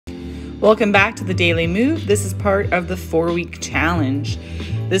Welcome back to the Daily Move. This is part of the 4-week challenge.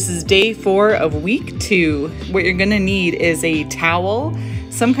 This is day 4 of week 2. What you're gonna need is a towel,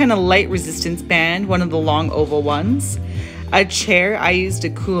 some kind of light resistance band, one of the long oval ones, a chair. I used a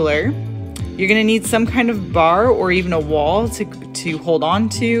cooler. You're gonna need some kind of bar or even a wall to hold on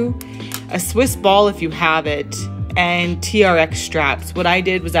to, a Swiss ball if you have it, and TRX straps. What I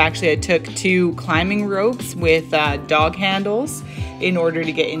did was I took 2 climbing ropes with dog handles in order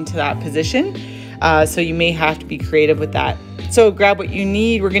to get into that position. So you may have to be creative with that. So grab what you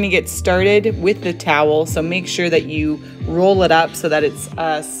need. We're gonna get started with the towel. So make sure that you roll it up so that it's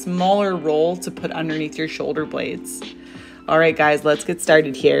a smaller roll to put underneath your shoulder blades. All right, guys, let's get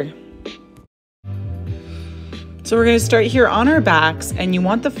started here. So we're gonna start here on our backs, and you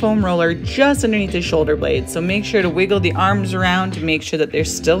want the foam roller just underneath the shoulder blades. So make sure to wiggle the arms around to make sure that they're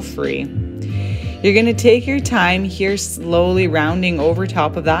still free. You're gonna take your time here, slowly rounding over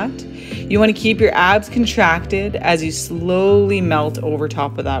top of that. You wanna keep your abs contracted as you slowly melt over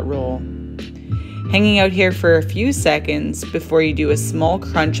top of that roll. Hanging out here for a few seconds before you do a small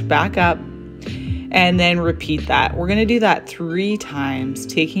crunch back up, and then repeat that. We're gonna do that 3 times,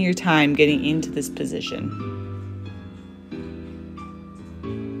 taking your time getting into this position.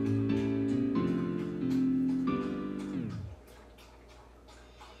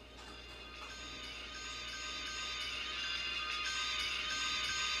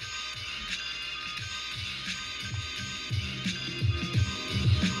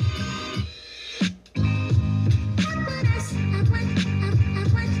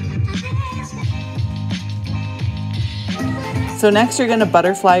 So next you're gonna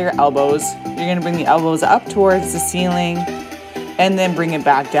butterfly your elbows. You're gonna bring the elbows up towards the ceiling and then bring it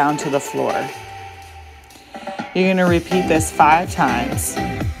back down to the floor. You're gonna repeat this 5 times.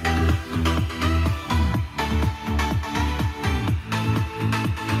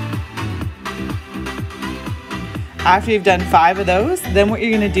 After you've done 5 of those, then what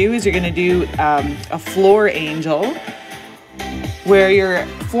you're gonna do is you're gonna do a floor angel, where your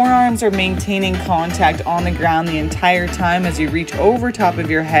forearms are maintaining contact on the ground the entire time as you reach over top of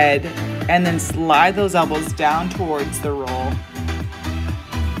your head and then slide those elbows down towards the roll.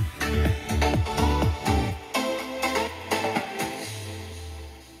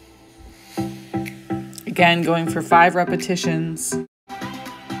 Again, going for 5 repetitions.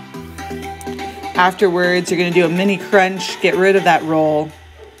 Afterwards, you're gonna do a mini crunch, get rid of that roll.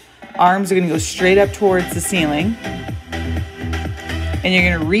 Arms are gonna go straight up towards the ceiling. And you're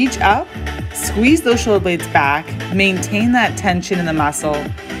gonna reach up, squeeze those shoulder blades back, maintain that tension in the muscle,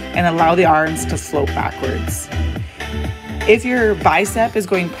 and allow the arms to float backwards. If your bicep is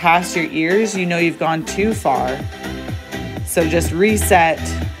going past your ears, you know you've gone too far. So just reset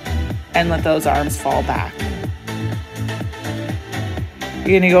and let those arms fall back.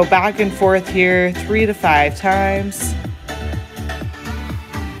 You're gonna go back and forth here 3 to 5 times.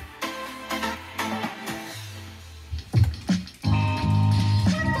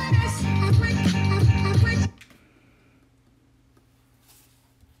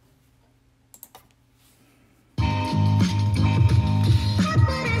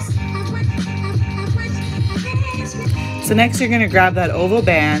 So next you're gonna grab that oval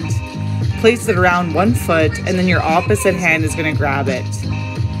band, place it around 1 foot, and then your opposite hand is gonna grab it.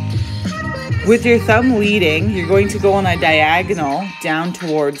 With your thumb leading, you're going to go on a diagonal down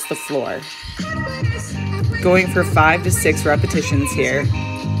towards the floor. Going for 5 to 6 repetitions here.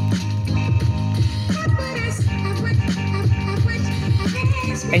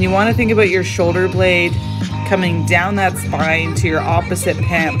 And you wanna think about your shoulder blade coming down that spine to your opposite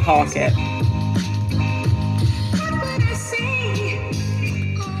pant pocket.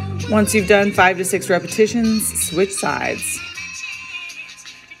 Once you've done 5 to 6 repetitions, switch sides.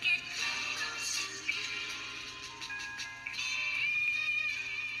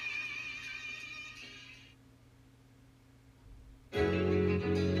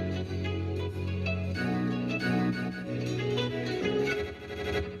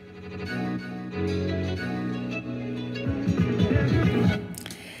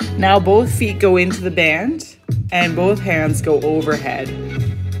 Now both feet go into the band and both hands go overhead.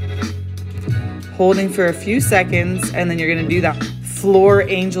 Holding for a few seconds, and then you're gonna do that floor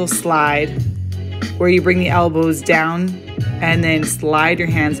angel slide where you bring the elbows down and then slide your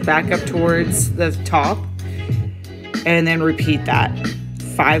hands back up towards the top, and then repeat that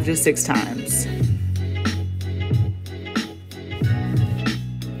 5 to 6 times.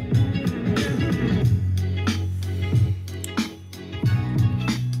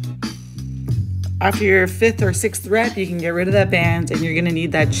 After your 5th or 6th rep, you can get rid of that band and you're gonna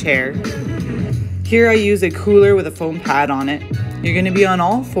need that chair. Here I use a cooler with a foam pad on it. You're going to be on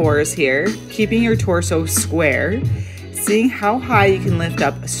all fours here, keeping your torso square, seeing how high you can lift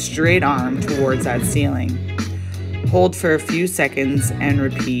up a straight arm towards that ceiling. Hold for a few seconds and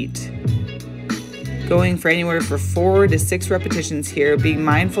repeat. Going for anywhere for 4 to 6 repetitions here, being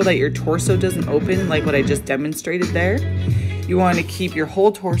mindful that your torso doesn't open like what I just demonstrated there. You want to keep your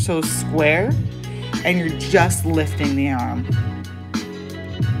whole torso square and you're just lifting the arm.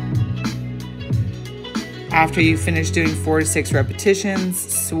 After you finish doing 4 to 6 repetitions,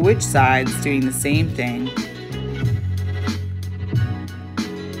 switch sides doing the same thing.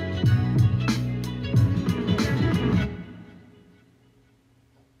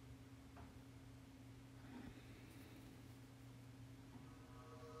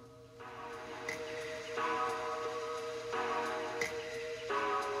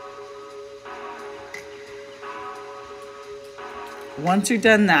 Once you're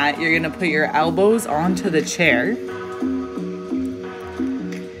done that, you're going to put your elbows onto the chair.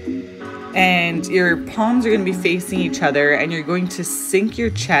 And your palms are going to be facing each other, and you're going to sink your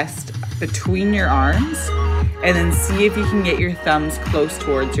chest between your arms and then see if you can get your thumbs close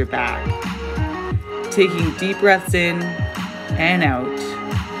towards your back. Taking deep breaths in and out.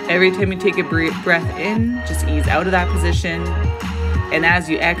 Every time you take a breath in, just ease out of that position. And as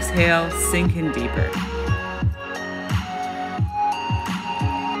you exhale, sink in deeper.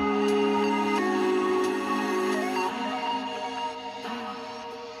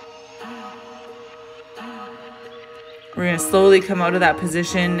 We're going to slowly come out of that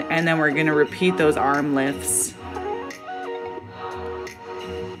position, and then we're going to repeat those arm lifts.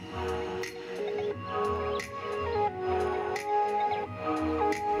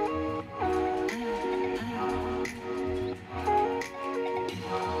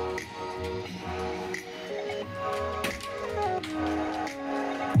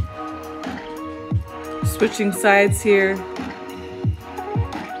 Switching sides here.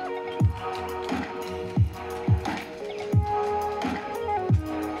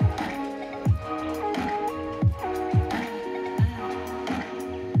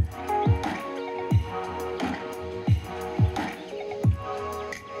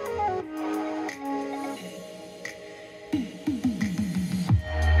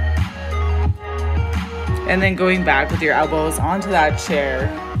 And then going back with your elbows onto that chair,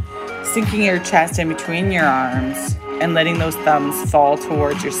 sinking your chest in between your arms and letting those thumbs fall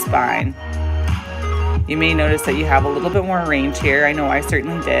towards your spine. You may notice that you have a little bit more range here. I know I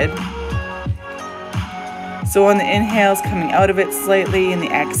certainly did. So on the inhales, coming out of it slightly, and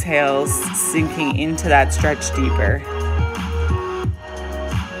the exhales, sinking into that stretch deeper.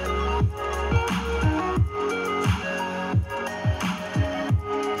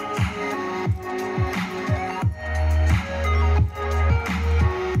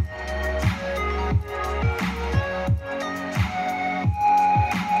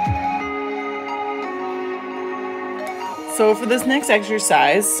 So for this next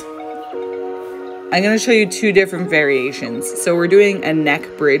exercise, I'm going to show you 2 different variations. So we're doing a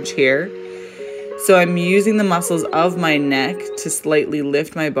neck bridge here. So I'm using the muscles of my neck to slightly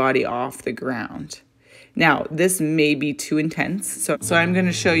lift my body off the ground. Now, this may be too intense, so I'm going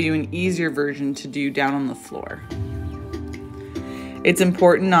to show you an easier version to do down on the floor. It's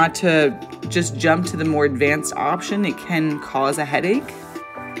important not to just jump to the more advanced option. It can cause a headache.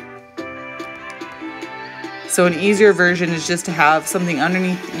 So an easier version is just to have something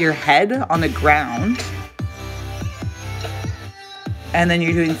underneath your head on the ground. And then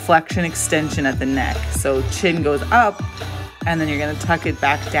you're doing flexion extension at the neck. So chin goes up, and then you're gonna tuck it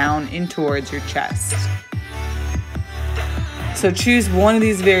back down in towards your chest. So choose one of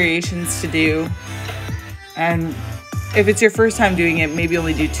these variations to do. And if it's your first time doing it, maybe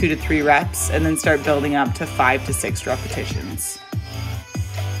only do 2 to 3 reps and then start building up to 5 to 6 repetitions.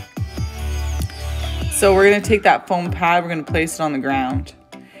 So we're going to take that foam pad, we're going to place it on the ground.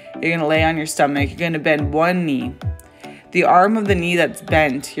 You're going to lay on your stomach, you're going to bend one knee. The arm of the knee that's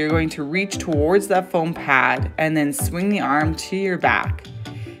bent, you're going to reach towards that foam pad and then swing the arm to your back.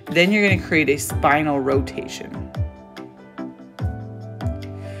 Then you're going to create a spinal rotation.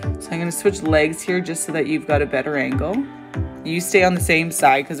 So I'm going to switch legs here just so that you've got a better angle. You stay on the same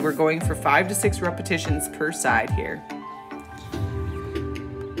side because we're going for 5 to 6 repetitions per side here.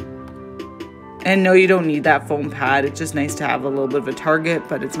 And no, you don't need that foam pad. It's just nice to have a little bit of a target,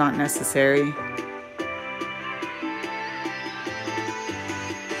 but it's not necessary.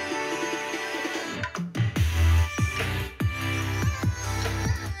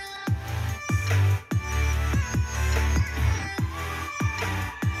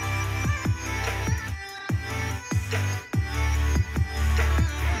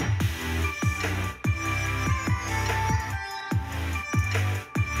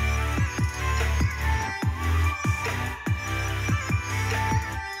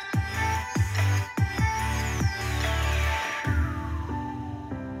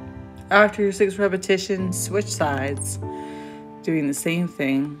 After your 6th repetition, switch sides, doing the same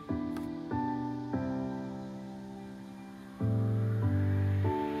thing.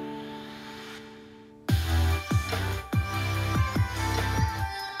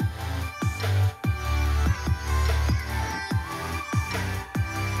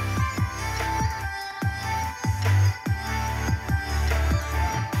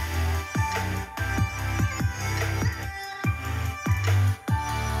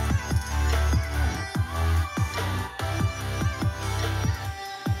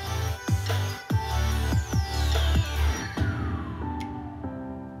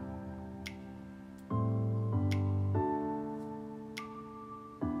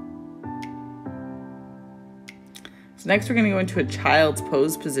 So next we're going to go into a child's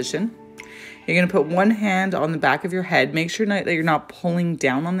pose position. You're going to put one hand on the back of your head. Make sure that you're not pulling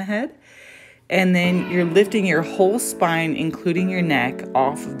down on the head. And then you're lifting your whole spine, including your neck,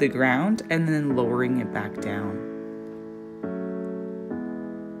 off of the ground and then lowering it back down.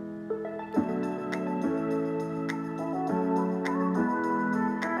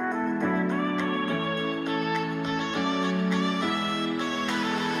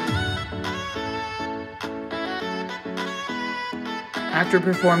 After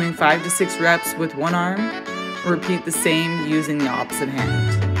performing 5 to 6 reps with one arm, repeat the same using the opposite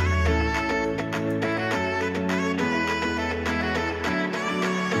hand.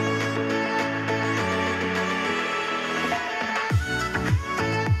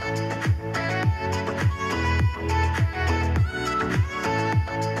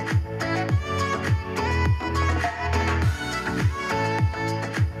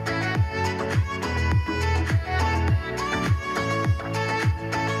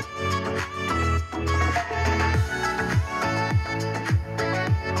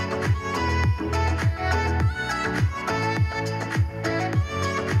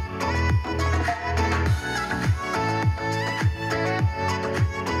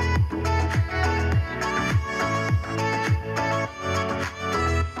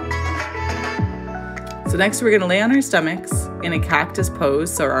 So next we're going to lay on our stomachs in a cactus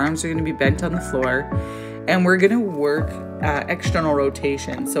pose. So our arms are going to be bent on the floor and we're going to work external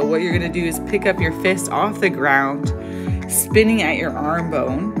rotation. So what you're going to do is pick up your fist off the ground, spinning at your arm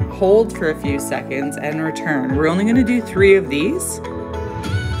bone, hold for a few seconds and return. We're only going to do 3 of these.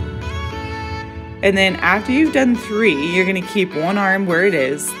 And then after you've done 3, you're going to keep one arm where it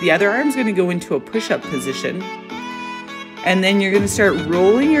is. The other arm's going to go into a push-up position. And then you're going to start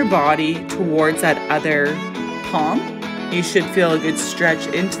rolling your body towards that other palm. You should feel a good stretch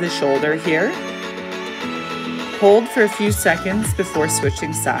into the shoulder here. Hold for a few seconds before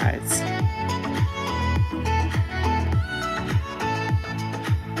switching sides.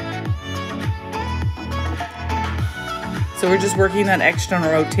 So we're just working that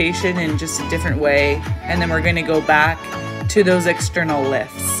external rotation in just a different way. And then we're going to go back to those external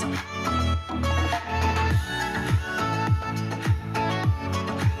lifts.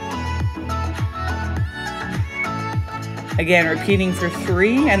 Again, repeating for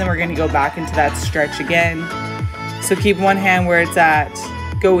 3, and then we're going to go back into that stretch again. So keep one hand where it's at.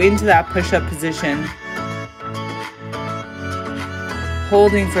 Go into that push-up position.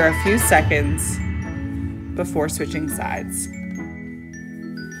 Holding for a few seconds before switching sides.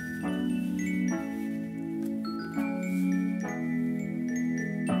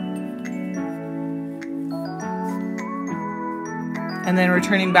 And then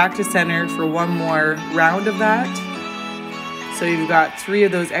returning back to center for one more round of that. So you've got 3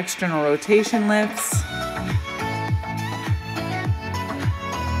 of those external rotation lifts.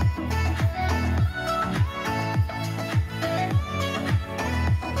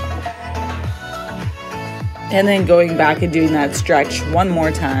 And then going back and doing that stretch one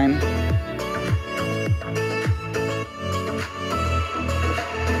more time.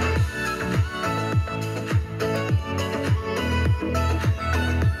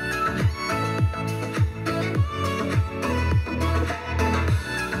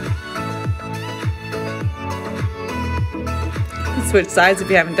 Switch sides if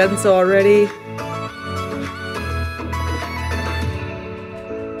you haven't done so already.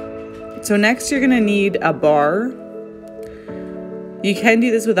 So next you're gonna need a bar. You can do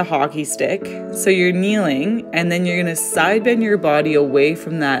this with a hockey stick. So you're kneeling and then you're gonna side bend your body away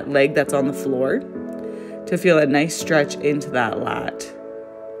from that leg that's on the floor to feel a nice stretch into that lat.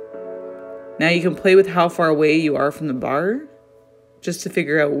 Now you can play with how far away you are from the bar just to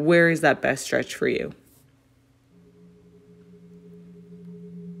figure out where is that best stretch for you.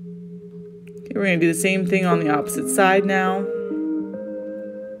 We're going to do the same thing on the opposite side now.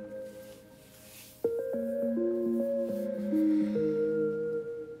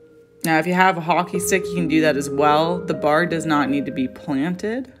 if you have a hockey stick, you can do that as well. The bar does not need to be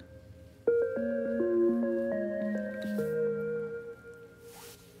planted.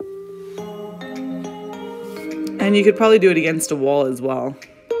 And you could probably do it against a wall as well.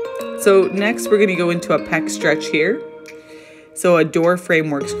 So next we're gonna go into a pec stretch here. So a door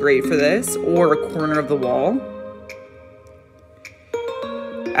frame works great for this, or a corner of the wall.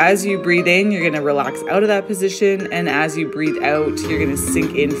 As you breathe in, you're gonna relax out of that position, and as you breathe out, you're gonna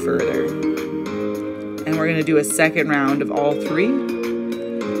sink in further. And we're gonna do a second round of all three,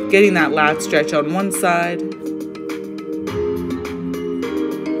 getting that lat stretch on one side,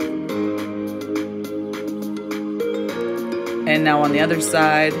 and now on the other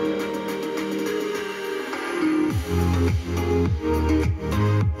side.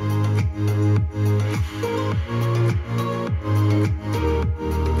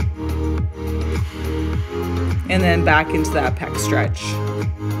 And then back into that pec stretch.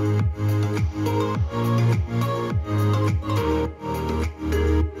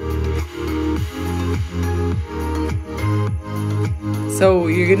 So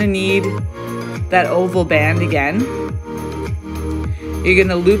you're gonna need that oval band again. You're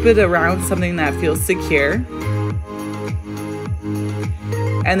gonna loop it around something that feels secure.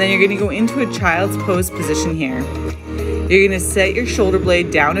 And then you're gonna go into a child's pose position here. You're gonna set your shoulder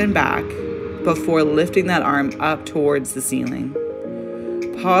blade down and back before lifting that arm up towards the ceiling.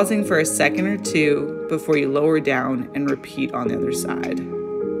 Pausing for a second or two before you lower down and repeat on the other side.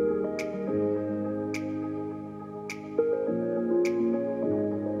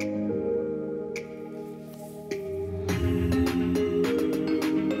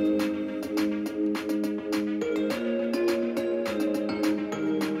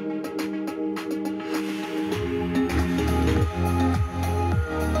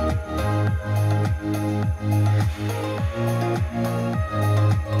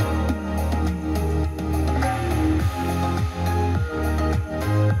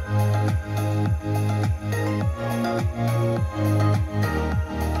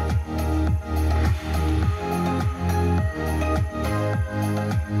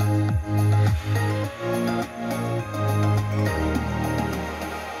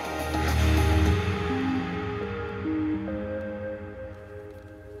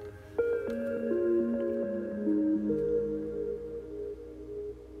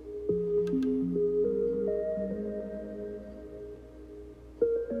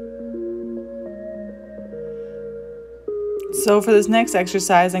 So for this next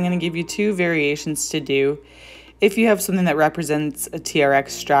exercise, I'm going to give you two variations to do. If you have something that represents a TRX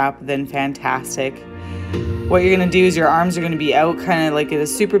strap, then fantastic. What you're going to do is your arms are going to be out kind of like in a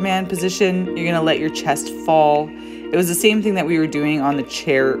Superman position. You're going to let your chest fall. It was the same thing that we were doing on the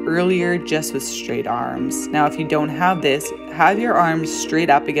chair earlier, just with straight arms. Now, if you don't have this, have your arms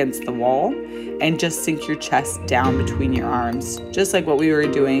straight up against the wall and just sink your chest down between your arms, just like what we were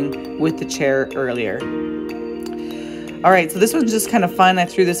doing with the chair earlier. All right, so this one's just kind of fun. I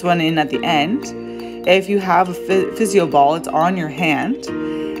threw this one in at the end. If you have a physio ball, it's on your hand,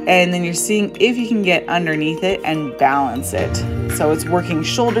 and then you're seeing if you can get underneath it and balance it. So it's working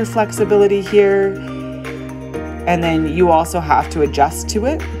shoulder flexibility here, and then you also have to adjust to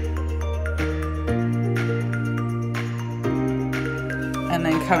it. And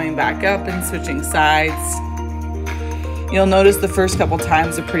then coming back up and switching sides. You'll notice the first couple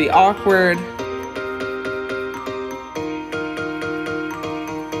times are pretty awkward.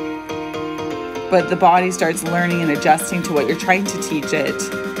 But the body starts learning and adjusting to what you're trying to teach it,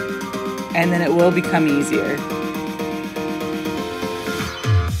 and then it will become easier.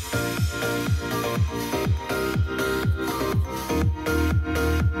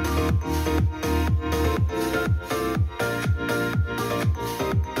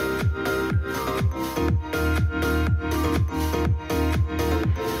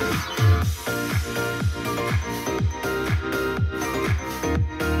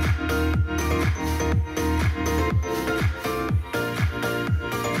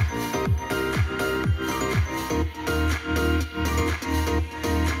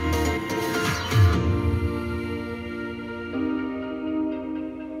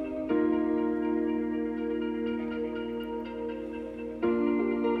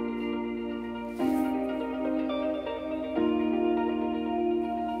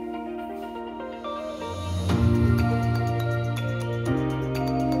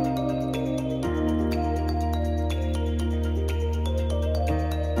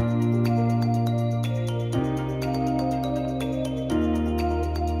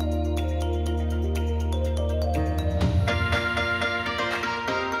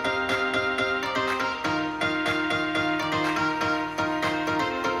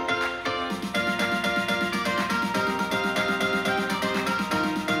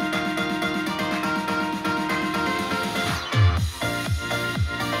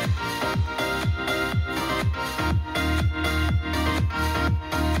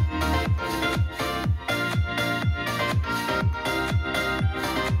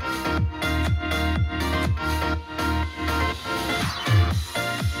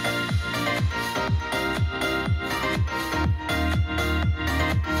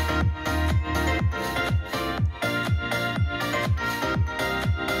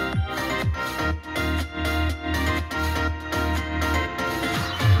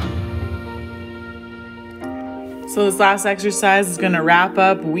 So this last exercise is going to wrap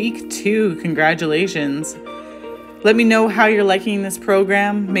up week 2. Congratulations. Let me know how you're liking this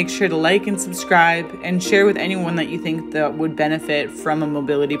program. Make sure to like and subscribe and share with anyone that you think that would benefit from a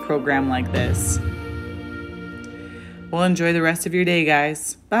mobility program like this. Well, enjoy the rest of your day,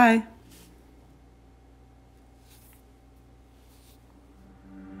 guys. Bye.